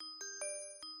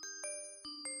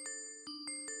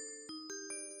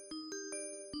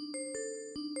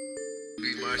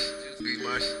Come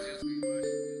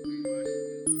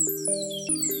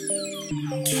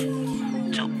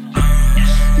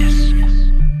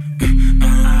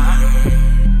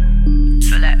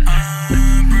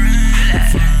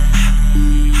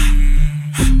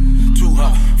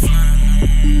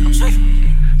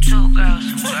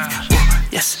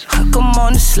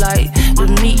on the slide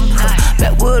with me,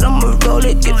 Backwood, I'ma roll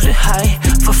it, gives it high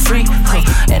for free,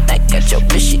 And I got your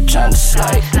bitch, she tryna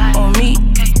slide on me.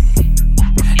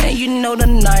 And you know the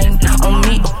 9 on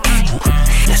me,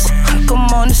 Yes,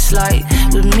 come on the slide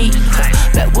with me,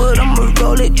 Backwood, I'ma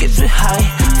roll it, gives it high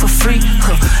for free,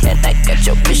 And I got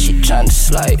your bitch, she tryna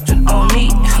slide on me.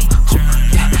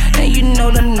 And you know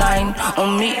the 9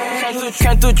 on me.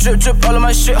 Came through drip, all of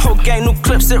my shit. Whole gang, new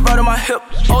clips, sit right on my hip.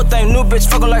 Whole thing, new bitch,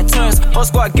 fuckin' like twins. Whole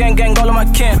squad, gang, all of my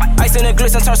kin. Ice in the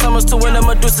glitz and turn summers to winter.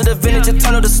 Medusa, the vintage, and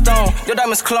turn to the stone. Your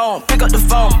diamonds clone, pick up the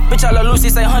phone. Bitch, I love Lucy,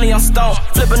 say honey, I'm stoned.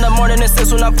 Flip in the morning and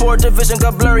 6 when I pour division.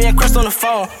 Got blurry and crest on the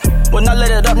phone. When I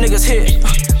let it up, niggas hit.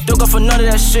 Don't go for none of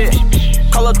that shit.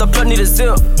 Call up the plug, need a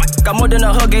zip. Got more than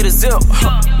a hug, ate a zip.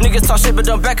 Niggas talk shit, but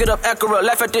don't back it up accurate.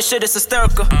 Laugh at this shit, it's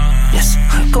hysterical. Yes,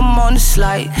 come on the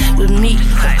slide with me,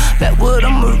 Backwood,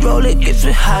 I'ma roll it, gives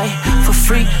it high for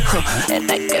free,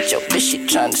 And I got your bitch, she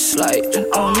tryna slide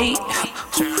on me,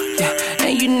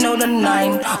 And you know the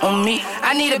 9 on me.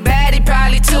 I need a baddie,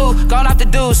 probably 2. Gone off the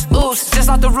deuce, oops, just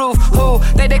off the roof. Who?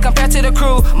 They compare to the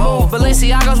crew. Move,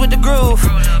 Balenciagos with the groove.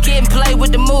 Kid and play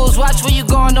with the moves. Watch where you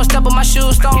going, don't step on my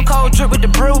shoes. Stone cold drip with the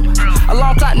brew.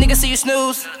 Alarm clock, nigga, see you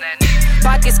snooze.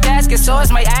 Pockets, caskets, so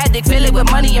it's my addict. Fill it with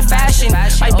money and fashion.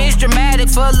 My bitch dramatic,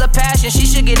 full of passion. She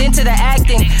should get into the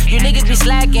acting. You niggas be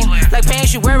slacking. Like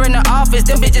pants you wear in the office.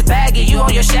 Them bitches baggy, you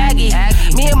on your shaggy.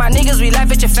 Me and my niggas, we laugh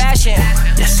at your fashion.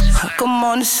 Yes, come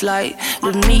on the slide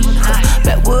with me,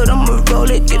 Backwood, I'ma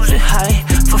roll it, gives it high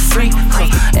for free,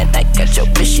 And I got your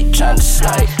bitch, she tryna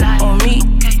slide on me.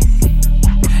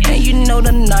 And you know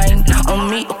the 9 on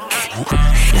me,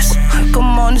 Yes,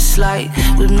 come on the slide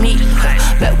with me,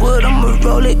 Backwood, I'ma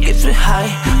roll it, gives it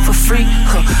high for free,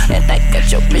 And I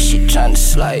got your bitch, she tryna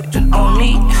slide on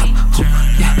me,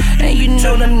 And you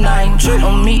know the 9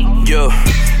 on me. Yeah,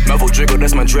 Malvo Draco,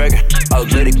 that's my dragon. I'll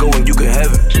let it go and you can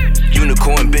have it.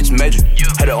 Unicorn, bitch, magic.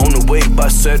 Had it on the way by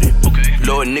 7.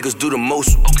 Lord, niggas do the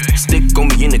most. Stick on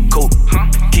me in the coat.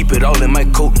 Keep it all in my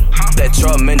coat. That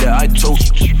Charmander I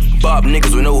tote. Bob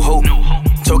niggas with no hope.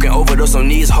 Talking overdose on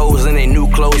these hoes and they new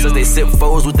clothes. As they sip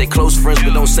foes with their close friends,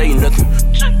 but don't say nothing.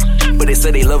 But they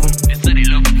say they love them,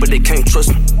 but they can't trust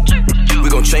them. We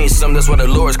gon' change something, that's why the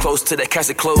Lord's close to that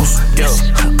casket close. Yo.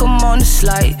 Come on the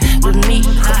slide with me,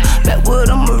 Backwood,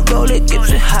 I'ma roll it,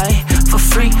 gives it high for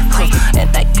free,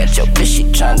 And I got your bitch, she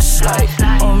tryna slide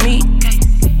on me.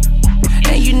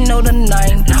 And you know the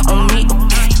 9 on me.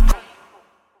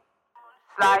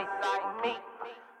 Slide on me.